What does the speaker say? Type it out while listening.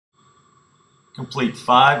Complete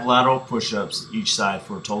 5 lateral push-ups each side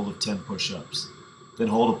for a total of 10 push-ups. Then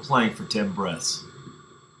hold a plank for 10 breaths.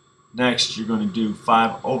 Next, you're going to do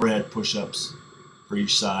 5 overhead push-ups for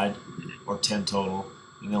each side, or 10 total,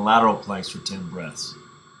 and then lateral planks for 10 breaths.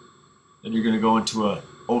 Then you're going to go into a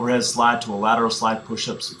overhead slide to a lateral slide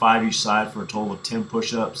push-ups, 5 each side for a total of 10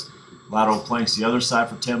 push-ups, lateral planks the other side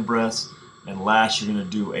for 10 breaths, and last you're going to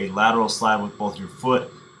do a lateral slide with both your foot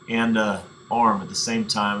and arm at the same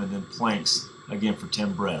time, and then planks again for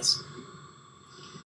 10 breaths.